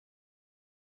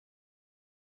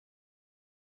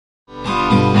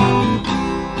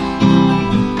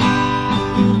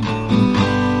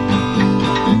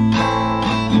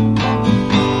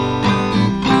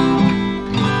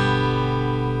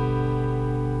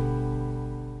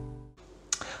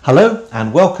Hello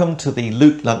and welcome to the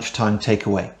Luke Lunchtime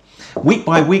Takeaway. Week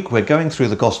by week we're going through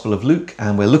the Gospel of Luke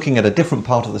and we're looking at a different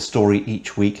part of the story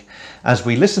each week as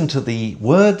we listen to the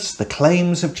words, the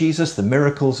claims of Jesus, the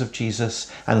miracles of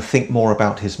Jesus, and think more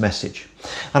about his message.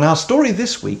 And our story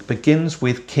this week begins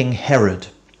with King Herod.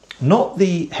 Not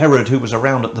the Herod who was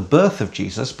around at the birth of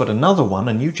Jesus, but another one,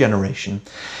 a new generation,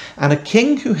 and a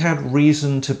king who had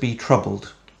reason to be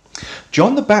troubled.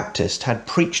 John the Baptist had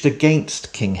preached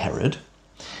against King Herod.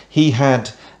 He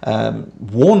had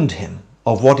warned him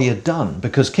of what he had done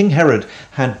because King Herod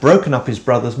had broken up his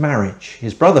brother's marriage.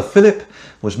 His brother Philip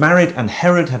was married and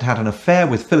Herod had had an affair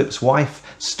with Philip's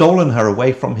wife, stolen her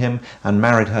away from him and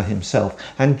married her himself.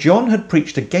 And John had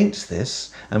preached against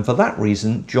this, and for that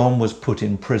reason John was put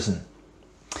in prison.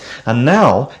 And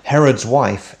now Herod's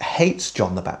wife hates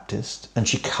John the Baptist and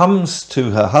she comes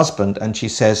to her husband and she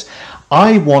says,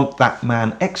 "I want that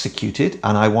man executed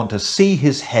and I want to see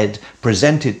his head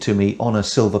presented to me on a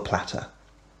silver platter."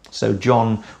 So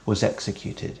John was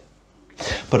executed.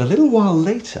 But a little while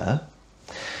later,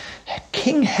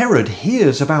 King Herod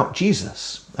hears about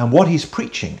Jesus and what he's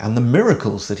preaching and the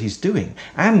miracles that he's doing.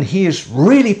 And he is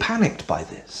really panicked by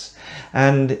this.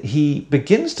 And he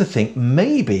begins to think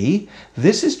maybe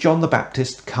this is John the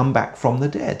Baptist come back from the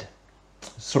dead.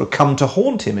 Sort of come to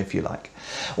haunt him, if you like.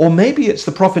 Or maybe it's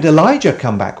the prophet Elijah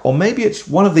come back. Or maybe it's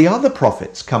one of the other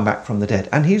prophets come back from the dead.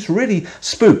 And he's really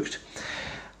spooked.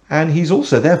 And he's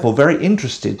also therefore very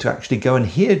interested to actually go and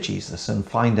hear Jesus and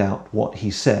find out what he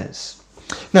says.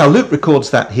 Now Luke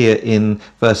records that here in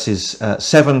verses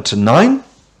 7 to 9.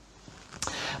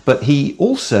 But he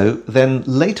also then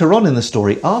later on in the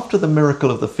story, after the miracle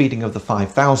of the feeding of the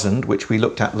 5,000, which we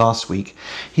looked at last week,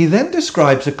 he then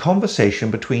describes a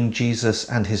conversation between Jesus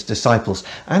and his disciples.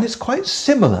 And it's quite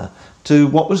similar to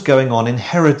what was going on in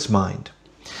Herod's mind.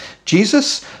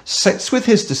 Jesus sits with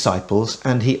his disciples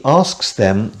and he asks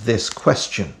them this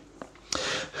question: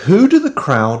 "Who do the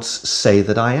crowds say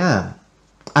that I am?"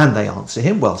 And they answer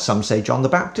him, well, some say John the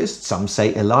Baptist, some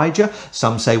say Elijah,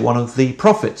 some say one of the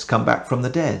prophets come back from the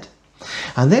dead.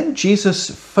 And then Jesus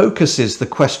focuses the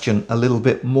question a little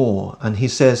bit more and he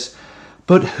says,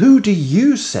 "But who do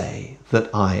you say that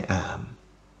I am?"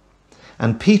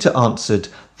 And Peter answered,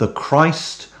 "The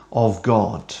Christ of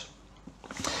God."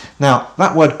 Now,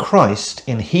 that word Christ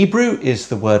in Hebrew is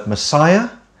the word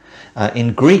Messiah.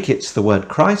 In Greek, it's the word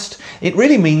Christ. It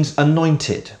really means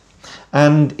anointed.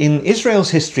 And in Israel's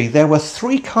history, there were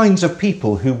three kinds of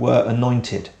people who were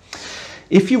anointed.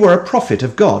 If you were a prophet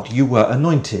of God, you were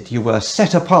anointed. You were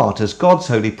set apart as God's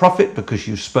holy prophet because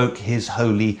you spoke his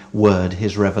holy word,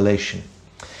 his revelation.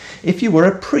 If you were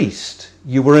a priest,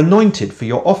 you were anointed for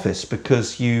your office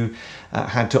because you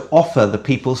had to offer the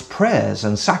people's prayers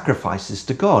and sacrifices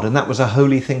to God, and that was a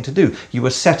holy thing to do. You were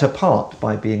set apart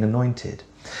by being anointed.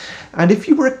 And if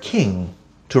you were a king,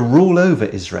 to rule over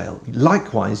Israel,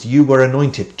 likewise you were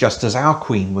anointed, just as our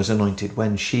queen was anointed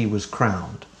when she was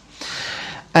crowned.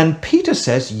 And Peter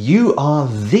says, you are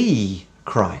the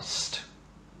Christ.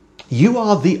 You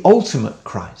are the ultimate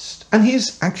Christ. And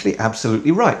he's actually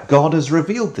absolutely right. God has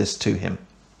revealed this to him.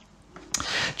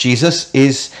 Jesus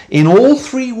is in all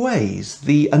three ways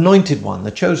the anointed one, the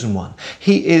chosen one.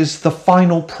 He is the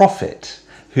final prophet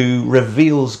who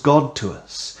reveals God to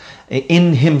us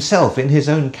in himself, in his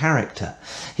own character.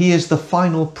 He is the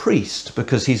final priest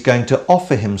because he's going to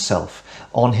offer himself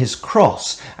on his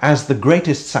cross as the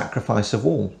greatest sacrifice of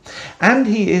all. And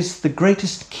he is the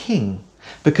greatest king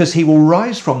because he will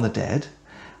rise from the dead,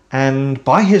 and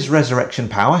by his resurrection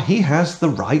power, he has the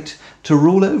right to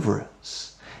rule over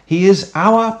us. He is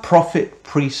our prophet,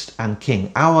 priest, and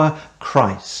king, our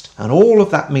Christ. And all of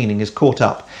that meaning is caught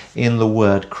up in the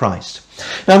word Christ.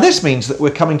 Now this means that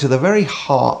we're coming to the very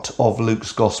heart of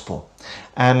Luke's gospel.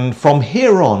 And from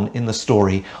here on in the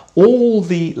story, all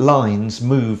the lines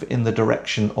move in the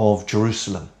direction of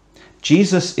Jerusalem.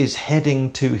 Jesus is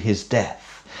heading to his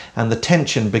death and the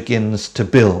tension begins to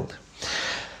build.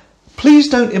 Please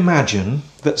don't imagine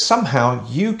that somehow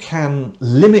you can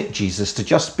limit Jesus to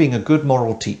just being a good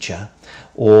moral teacher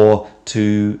or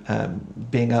to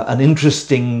being an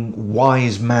interesting,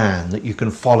 wise man that you can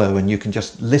follow and you can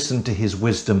just listen to his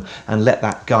wisdom and let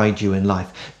that guide you in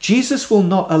life. Jesus will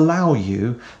not allow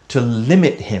you to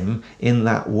limit him in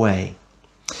that way.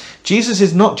 Jesus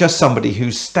is not just somebody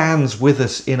who stands with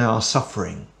us in our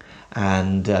suffering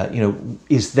and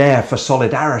is there for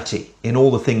solidarity in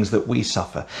all the things that we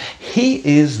suffer. He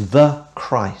is the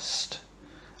Christ.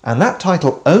 And that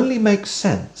title only makes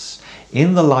sense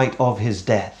in the light of his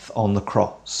death on the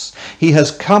cross. He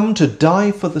has come to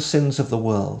die for the sins of the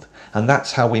world And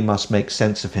that's how we must make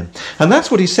sense of him. And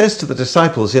that's what he says to the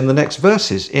disciples in the next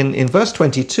verses. In verse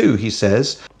 22, he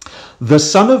says, "The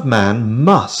Son of Man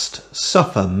must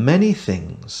suffer many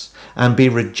things and be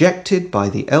rejected by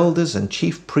the elders and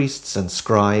chief priests and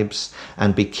scribes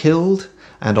and be killed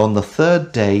and on the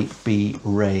third day be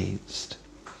raised."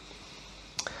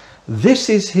 This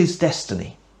is his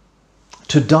destiny,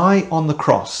 to die on the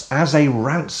cross as a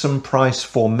ransom price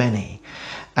for many,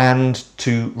 and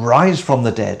to rise from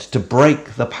the dead, to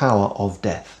break the power of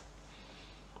death.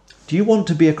 Do you want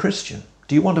to be a Christian?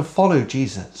 Do you want to follow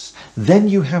Jesus? Then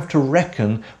you have to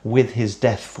reckon with his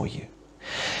death for you.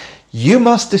 You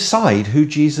must decide who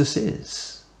Jesus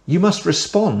is. You must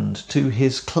respond to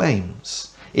his claims.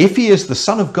 If he is the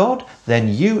Son of God, then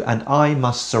you and I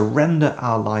must surrender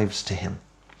our lives to him.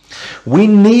 We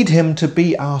need him to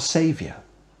be our Saviour.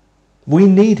 We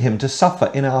need him to suffer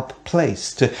in our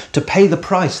place, to pay the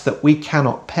price that we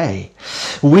cannot pay.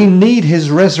 We need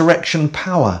his resurrection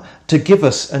power to give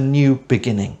us a new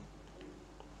beginning.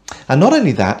 And not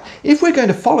only that, if we're going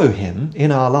to follow him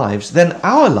in our lives, then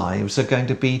our lives are going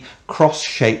to be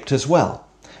cross-shaped as well.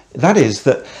 That is,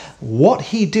 that what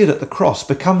he did at the cross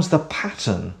becomes the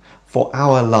pattern for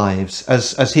our lives,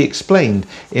 as he explained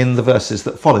in the verses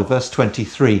that follow. Verse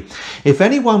 23, "If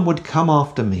anyone would come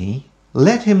after me,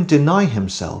 let him deny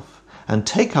himself and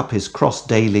take up his cross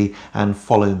daily and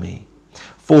follow me.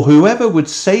 For whoever would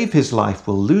save his life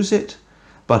will lose it,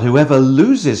 but whoever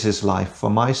loses his life for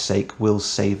my sake will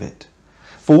save it.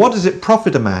 For what does it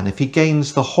profit a man if he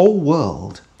gains the whole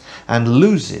world and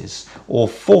loses or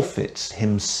forfeits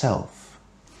himself?"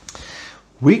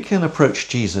 We can approach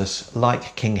Jesus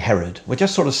like King Herod. We're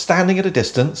just sort of standing at a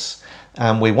distance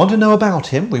and we want to know about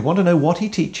him. We want to know what he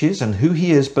teaches and who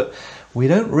he is, but we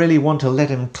don't really want to let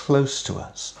him close to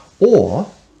us. Or,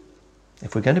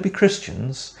 if we're going to be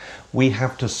Christians, we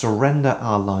have to surrender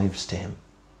our lives to him.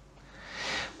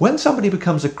 When somebody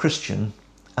becomes a Christian,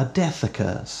 a death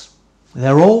occurs.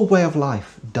 Their old way of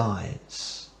life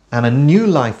dies, and a new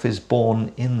life is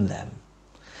born in them.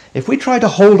 If we try to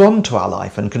hold on to our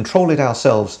life and control it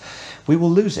ourselves, we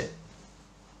will lose it.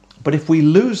 But if we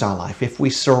lose our life, if we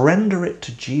surrender it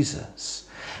to Jesus,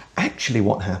 actually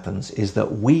what happens is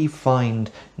that we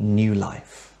find new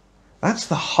life. That's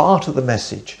the heart of the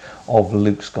message of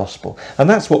Luke's Gospel. And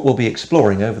that's what we'll be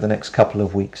exploring over the next couple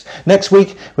of weeks. Next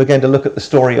week, we're going to look at the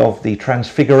story of the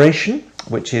Transfiguration,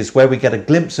 which is where we get a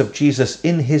glimpse of Jesus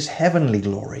in his heavenly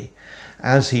glory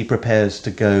as he prepares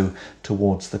to go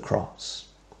towards the cross.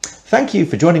 Thank you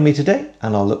for joining me today,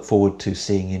 and I'll look forward to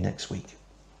seeing you next week.